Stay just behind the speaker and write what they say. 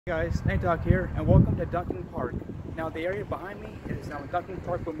Hey guys, NATEDOG here, and welcome to Duncan Park. Now the area behind me is Duncan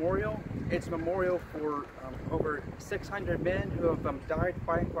Park Memorial. It's a memorial for over 600 men who have died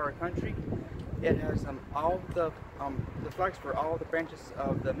fighting for our country. It has all the flags for all the branches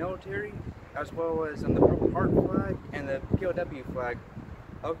of the military, as well as the Purple Heart flag and the POW flag.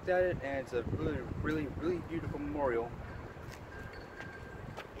 I looked at it, and it's a really beautiful memorial.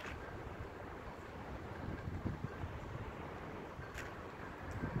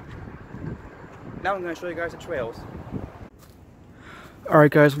 Now I'm going to show you guys the trails. Alright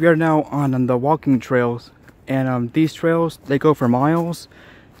guys, we are now on the walking trails, and these trails, they go for miles,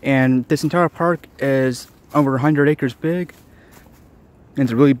 and this entire park is over 100 acres big. And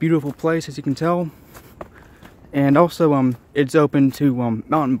it's a really beautiful place, as you can tell, and also it's open to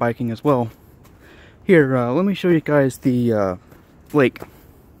mountain biking as well. Here, let me show you guys the lake.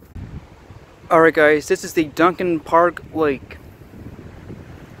 Alright guys, this is the Duncan Park Lake.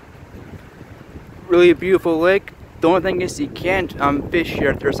 Really beautiful lake. The only thing is you can't fish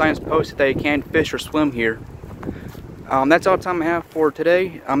here. There's signs posted that you can't fish or swim here. That's all the time I have for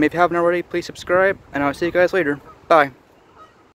today. If you haven't already, please subscribe, and I'll see you guys later. Bye.